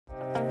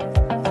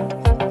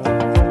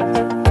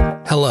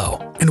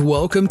Hello, and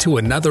welcome to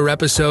another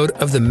episode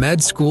of the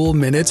Med School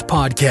Minutes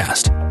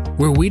podcast,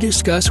 where we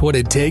discuss what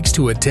it takes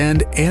to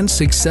attend and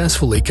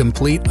successfully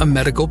complete a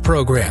medical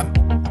program.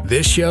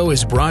 This show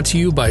is brought to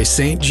you by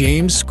St.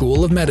 James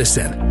School of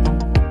Medicine.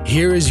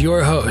 Here is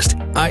your host,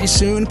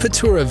 Aysun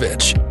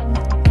Peturovich.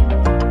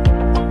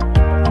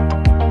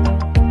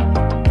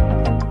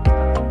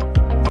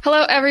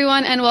 Hello,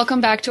 everyone, and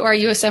welcome back to our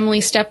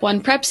USMLE Step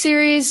 1 Prep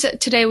Series.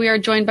 Today, we are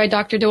joined by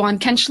Dr. DeJuan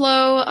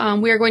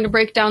Kinchelow. We are going to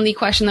break down the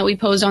question that we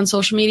posed on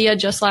social media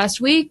just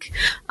last week.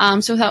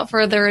 So without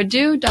further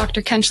ado,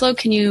 Dr. Kinchelow,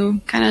 can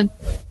you kind of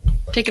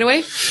take it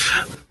away?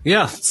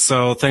 Yeah,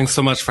 so thanks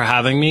so much for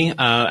having me.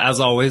 As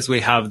always,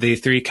 we have the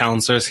three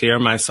counselors here,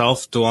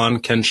 myself,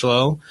 DeJuan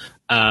Kinchelow,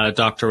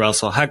 Dr.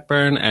 Russell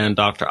Heckburn, and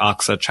Dr.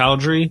 Aksa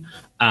Chowdhury.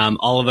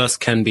 All of us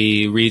can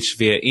be reached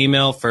via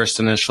email, first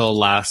initial,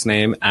 last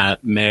name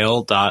at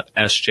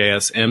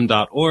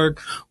mail.sjsm.org.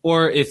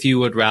 Or if you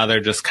would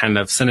rather just kind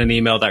of send an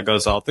email that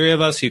goes to all three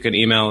of us, you can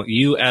email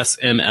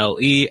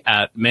USMLE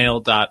at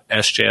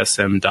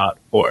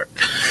mail.sjsm.org.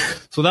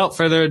 So without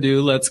further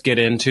ado, let's get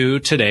into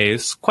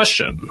today's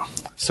question.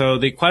 So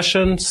the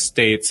question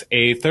states,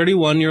 a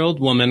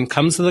 31-year-old woman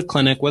comes to the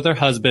clinic with her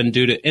husband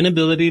due to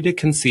inability to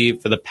conceive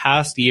for the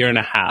past year and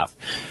a half.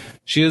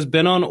 She has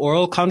been on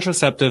oral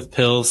contraceptive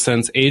pills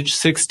since age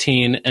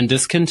 16 and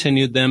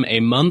discontinued them a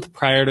month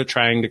prior to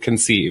trying to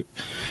conceive.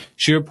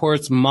 She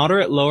reports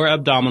moderate lower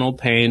abdominal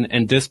pain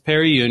and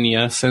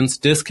dyspareunia since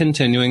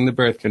discontinuing the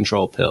birth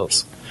control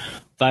pills.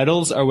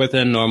 Vitals are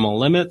within normal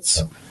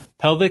limits.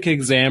 Pelvic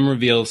exam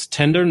reveals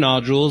tender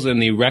nodules in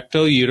the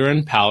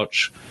recto-uterine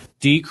pouch,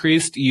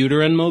 decreased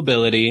uterine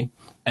mobility,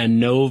 and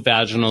no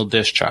vaginal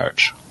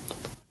discharge.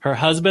 Her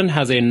husband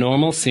has a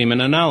normal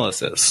semen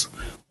analysis.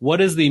 What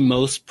is the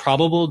most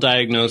probable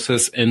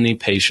diagnosis in the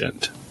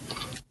patient?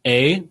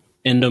 A,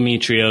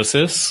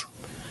 endometriosis.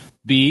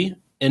 B,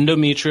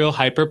 endometrial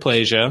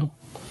hyperplasia.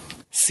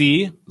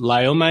 C,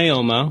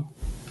 leiomyoma.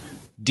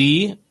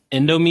 D,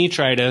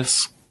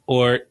 endometritis.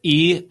 Or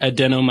E,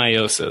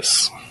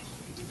 adenomyosis.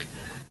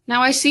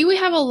 Now, I see we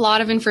have a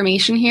lot of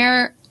information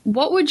here.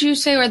 What would you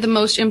say are the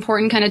most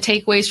important kind of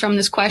takeaways from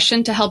this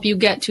question to help you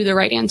get to the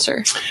right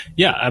answer?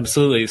 Yeah,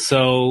 absolutely.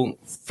 So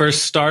for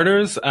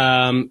starters,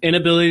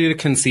 inability to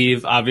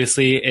conceive,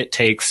 obviously it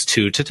takes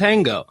two to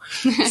tango.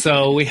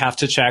 So we have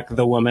to check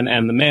the woman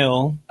and the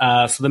male.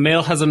 So the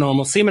male has a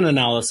normal semen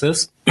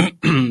analysis.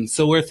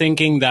 So we're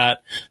thinking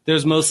that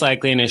there's most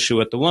likely an issue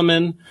with the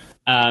woman.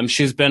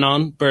 She's been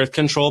on birth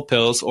control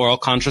pills, oral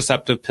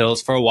contraceptive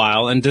pills for a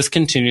while and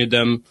discontinued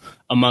them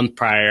a month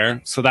prior.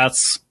 So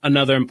that's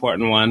another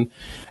important one.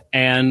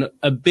 And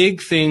a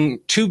big thing,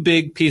 two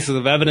big pieces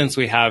of evidence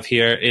we have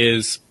here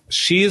is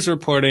she's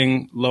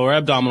reporting lower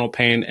abdominal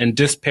pain and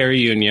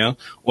dyspareunia,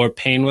 or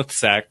pain with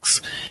sex.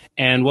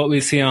 And what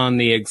we see on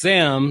the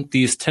exam,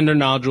 these tender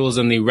nodules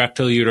in the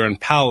recto-uterine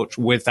pouch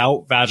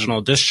without vaginal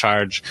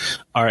discharge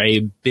are a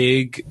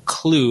big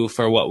clue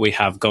for what we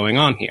have going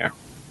on here.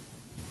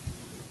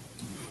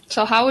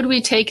 So how would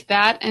we take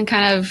that and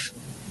kind of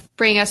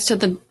bring us to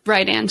the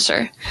right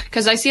answer?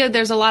 Because I see that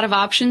there's a lot of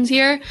options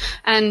here,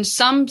 and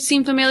some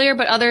seem familiar,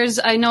 but others,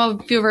 I know a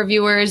few of our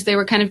viewers, they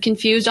were kind of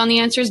confused on the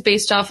answers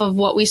based off of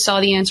what we saw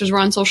the answers were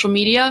on social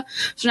media.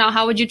 So now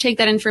how would you take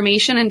that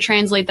information and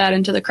translate that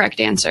into the correct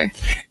answer?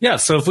 Yeah,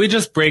 so if we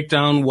just break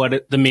down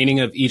what the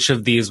meaning of each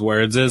of these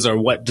words is, or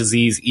what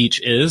disease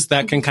each is,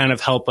 that can kind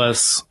of help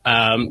us,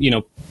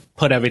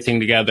 put everything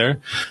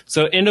together.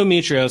 So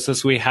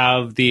endometriosis, we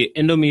have the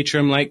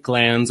endometrium-like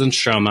glands and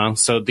stroma,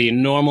 so the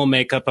normal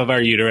makeup of our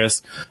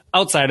uterus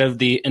outside of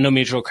the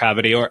endometrial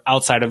cavity or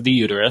outside of the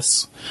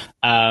uterus.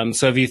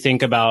 So if you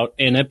think about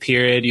in a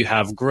period, you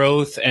have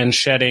growth and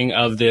shedding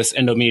of this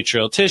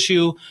endometrial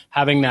tissue.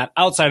 Having that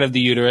outside of the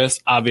uterus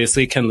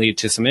obviously can lead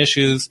to some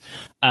issues.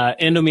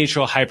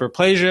 Endometrial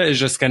hyperplasia is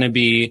just going to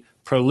be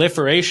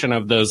proliferation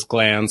of those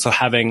glands, so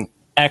having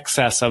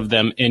excess of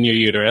them in your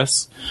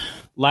uterus.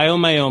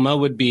 Leiomyoma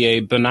would be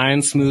a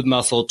benign smooth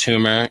muscle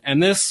tumor.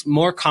 And this,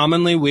 more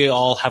commonly, we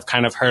all have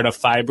kind of heard of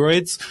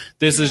fibroids.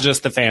 This is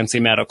just the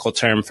fancy medical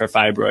term for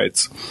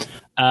fibroids.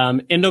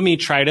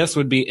 Endometritis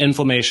would be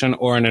inflammation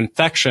or an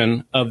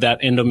infection of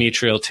that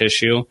endometrial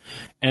tissue.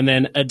 And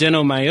then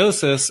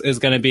adenomyosis is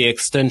going to be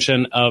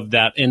extension of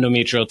that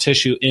endometrial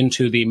tissue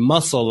into the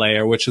muscle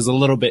layer, which is a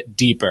little bit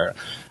deeper.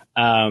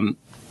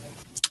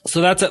 So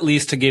that's at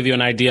least to give you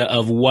an idea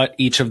of what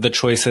each of the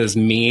choices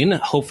mean.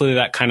 Hopefully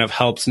that kind of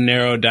helps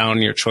narrow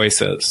down your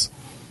choices.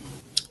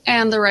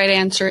 And the right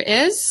answer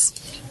is?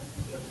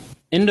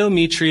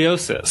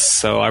 Endometriosis.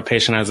 So our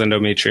patient has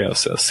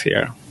endometriosis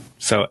here.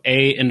 So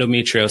A,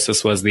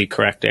 endometriosis was the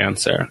correct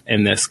answer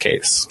in this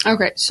case.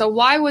 Okay, so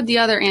why would the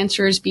other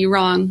answers be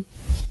wrong?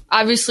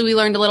 Obviously, we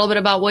learned a little bit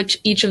about what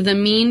each of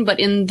them mean, but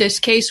in this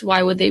case,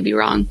 why would they be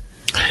wrong?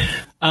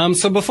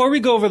 So before we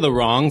go over the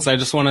wrongs, I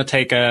just want to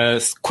take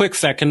a quick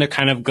second to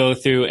kind of go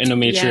through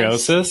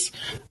endometriosis.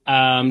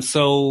 Yes.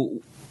 So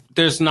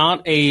there's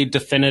not a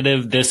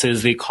definitive, this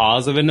is the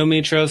cause of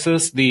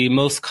endometriosis. The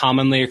most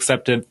commonly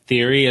accepted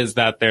theory is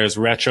that there's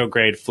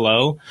retrograde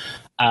flow.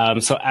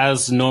 So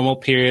as normal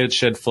periods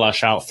should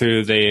flush out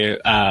through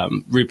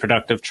the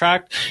reproductive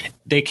tract,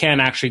 they can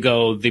actually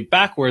go the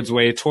backwards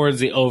way towards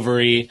the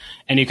ovary,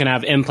 and you can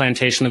have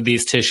implantation of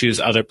these tissues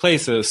other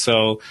places.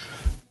 So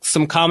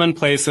some common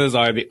places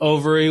are the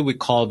ovary. We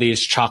call these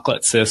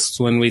chocolate cysts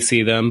when we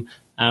see them.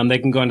 They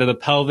can go into the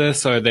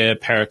pelvis or the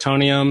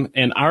peritoneum.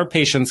 In our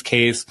patient's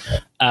case,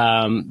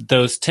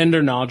 those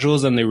tender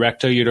nodules in the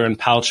rectouterine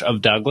pouch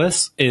of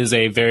Douglas is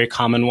a very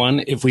common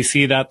one. If we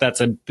see that,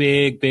 that's a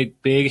big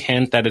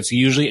hint that it's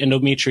usually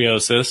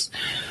endometriosis.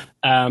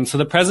 So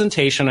the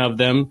presentation of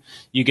them,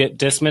 you get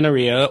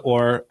dysmenorrhea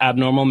or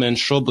abnormal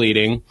menstrual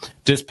bleeding,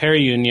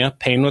 dyspareunia,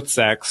 pain with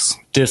sex,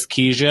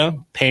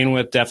 dyschezia, pain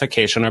with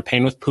defecation or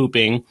pain with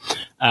pooping.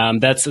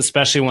 That's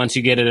especially once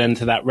you get it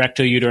into that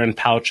rectouterine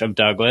pouch of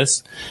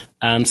Douglas.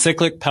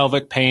 Cyclic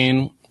pelvic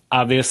pain,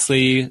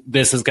 obviously,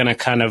 this is going to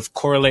kind of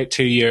correlate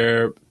to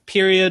your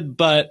period,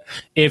 but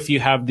if you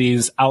have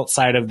these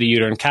outside of the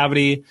uterine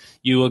cavity,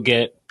 you will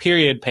get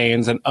period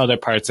pains in other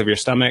parts of your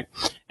stomach.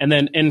 And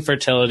then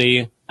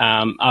infertility.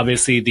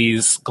 Obviously,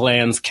 these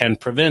glands can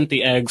prevent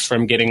the eggs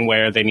from getting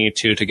where they need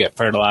to get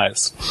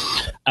fertilized.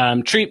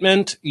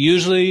 Treatment,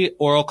 usually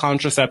oral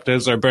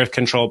contraceptives or birth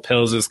control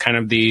pills is kind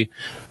of the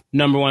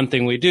number one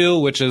thing we do,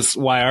 which is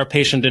why our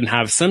patient didn't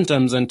have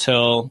symptoms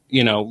until,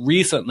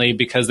 recently,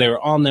 because they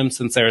were on them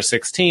since they were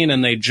 16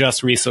 and they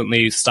just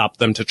recently stopped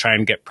them to try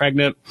and get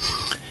pregnant.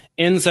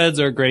 NSAIDs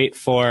are great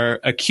for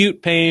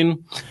acute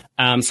pain.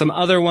 Some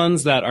other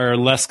ones that are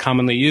less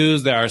commonly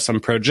used, there are some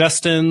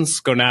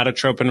progestins,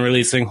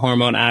 gonadotropin-releasing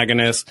hormone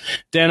agonists,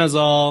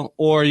 danazol,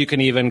 or you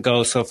can even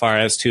go so far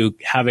as to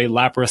have a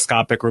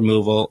laparoscopic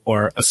removal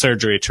or a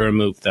surgery to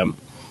remove them.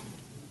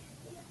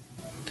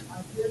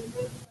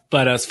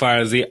 But as far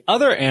as the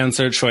other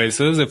answer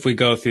choices, if we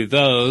go through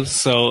those,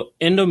 so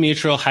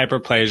endometrial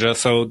hyperplasia,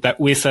 so that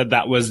we said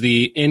that was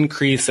the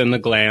increase in the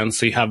glands,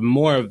 so you have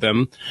more of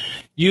them.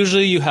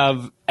 Usually you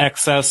have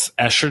excess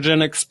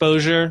estrogen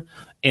exposure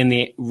in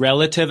the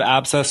relative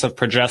absence of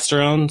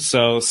progesterone.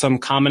 So some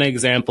common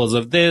examples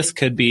of this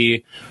could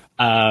be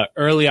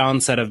early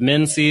onset of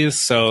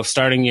menses, so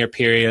starting your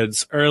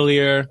periods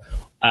earlier,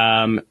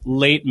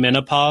 late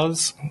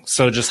menopause,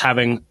 so just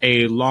having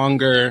a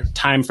longer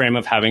time frame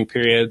of having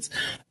periods,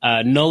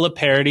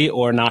 nulliparity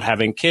or not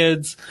having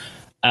kids,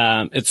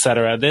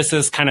 etc. This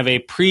is kind of a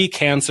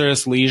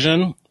precancerous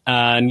lesion,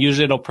 and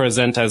usually it'll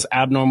present as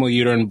abnormal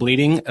uterine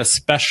bleeding,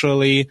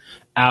 especially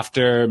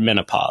after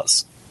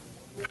menopause.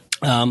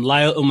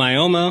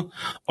 Leiomyoma,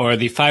 or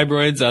the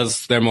fibroids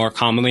as they're more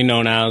commonly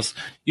known as,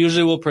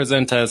 usually will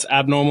present as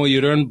abnormal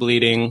uterine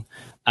bleeding,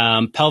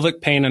 pelvic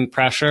pain and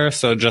pressure.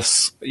 So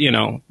just,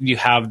 you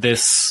have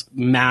this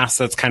mass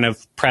that's kind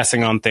of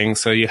pressing on things.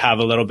 So you have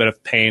a little bit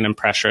of pain and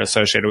pressure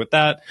associated with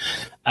that.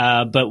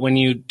 But when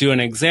you do an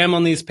exam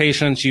on these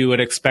patients, you would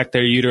expect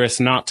their uterus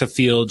not to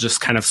feel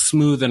just kind of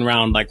smooth and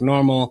round like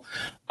normal.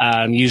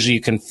 Usually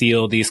you can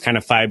feel these kind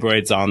of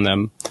fibroids on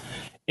them.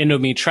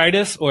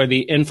 Endometritis, or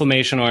the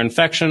inflammation or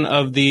infection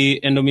of the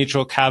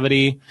endometrial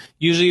cavity.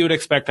 Usually you would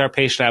expect our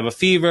patient to have a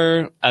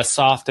fever, a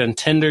soft and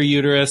tender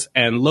uterus,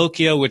 and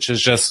lochia, which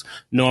is just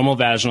normal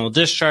vaginal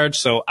discharge.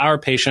 So our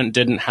patient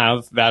didn't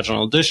have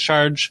vaginal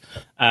discharge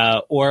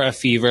or a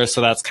fever.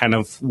 So that's kind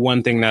of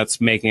one thing that's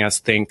making us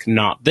think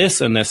not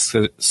this in this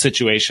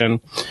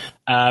situation.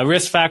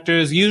 Risk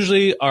factors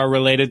usually are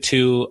related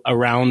to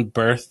around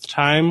birth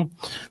time.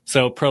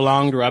 So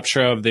prolonged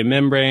rupture of the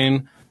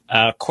membrane,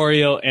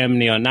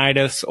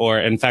 chorioamnionitis, or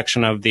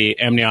infection of the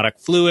amniotic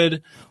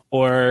fluid,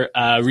 or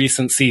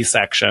recent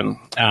C-section.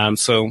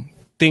 So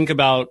think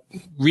about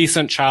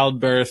recent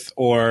childbirth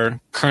or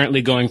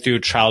currently going through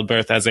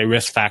childbirth as a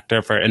risk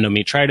factor for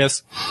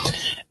endometritis.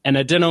 And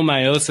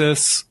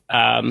adenomyosis,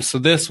 so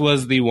this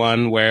was the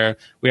one where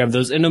we have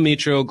those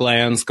endometrial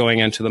glands going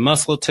into the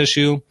muscle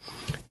tissue.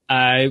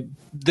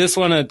 This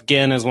one,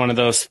 again, is one of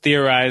those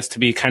theorized to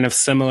be kind of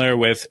similar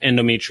with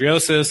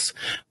endometriosis,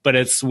 but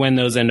it's when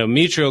those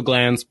endometrial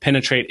glands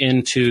penetrate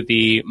into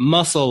the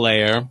muscle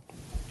layer.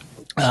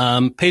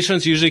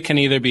 Patients usually can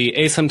either be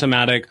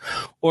asymptomatic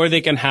or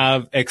they can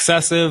have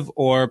excessive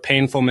or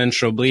painful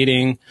menstrual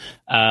bleeding,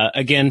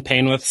 again,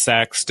 pain with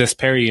sex,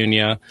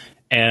 dyspareunia,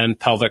 and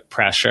pelvic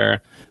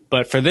pressure.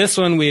 But for this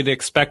one, we'd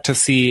expect to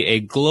see a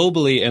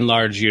globally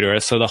enlarged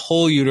uterus. So the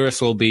whole uterus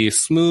will be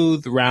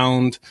smooth,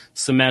 round,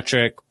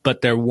 symmetric,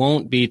 but there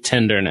won't be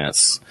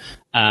tenderness.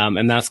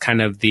 And that's kind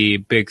of the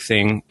big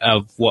thing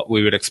of what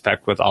we would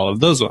expect with all of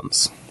those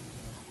ones.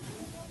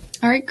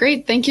 All right,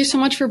 great. Thank you so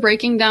much for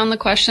breaking down the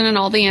question and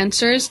all the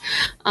answers.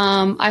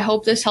 I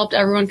hope this helped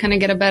everyone kind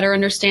of get a better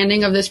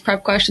understanding of this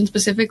prep question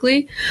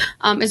specifically.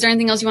 Is there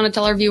anything else you want to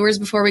tell our viewers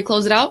before we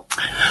close it out?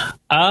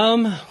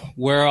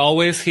 We're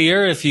always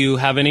here. If you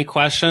have any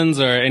questions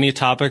or any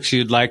topics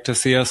you'd like to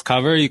see us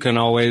cover, you can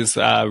always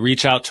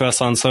reach out to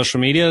us on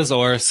social medias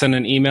or send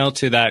an email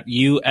to that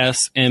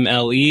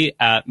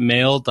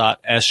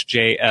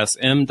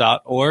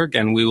USMLE@mail.sjsm.org,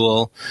 and we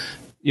will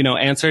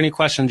answer any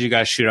questions you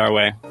guys shoot our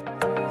way.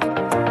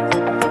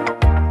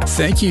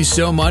 Thank you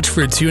so much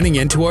for tuning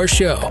into our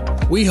show.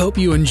 We hope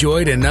you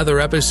enjoyed another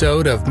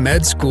episode of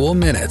Med School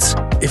Minutes.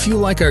 If you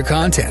like our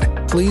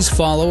content, please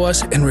follow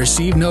us and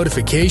receive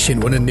notification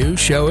when a new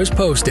show is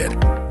posted.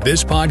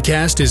 This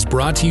podcast is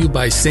brought to you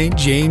by St.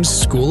 James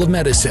School of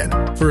Medicine.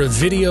 For a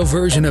video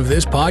version of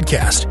this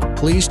podcast,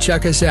 please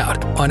check us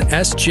out on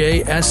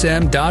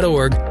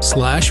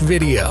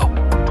sjsm.org/video.